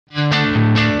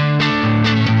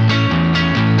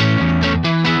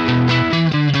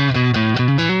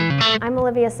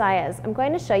Olivia Saez. I'm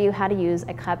going to show you how to use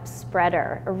a cup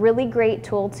spreader, a really great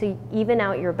tool to even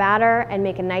out your batter and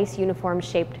make a nice uniform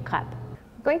shaped cup.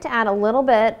 We're going to add a little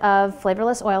bit of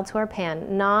flavorless oil to our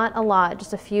pan, not a lot,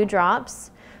 just a few drops.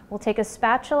 We'll take a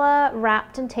spatula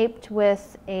wrapped and taped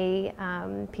with a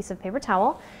piece of paper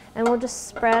towel, and we'll just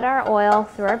spread our oil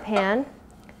through our pan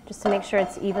just to make sure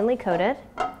it's evenly coated.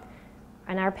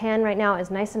 And our pan right now is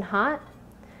nice and hot.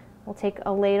 We'll take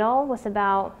a ladle with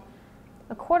about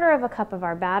 1/4 cup of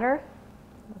our batter.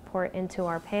 We'll pour it into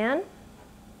our pan.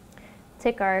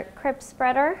 Take our crepe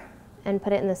spreader and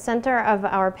put it in the center of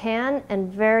our pan and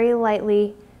very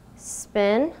lightly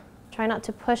spin. Try not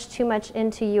to push too much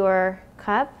into your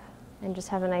cup and just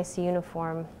have a nice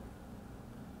uniform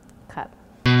cup.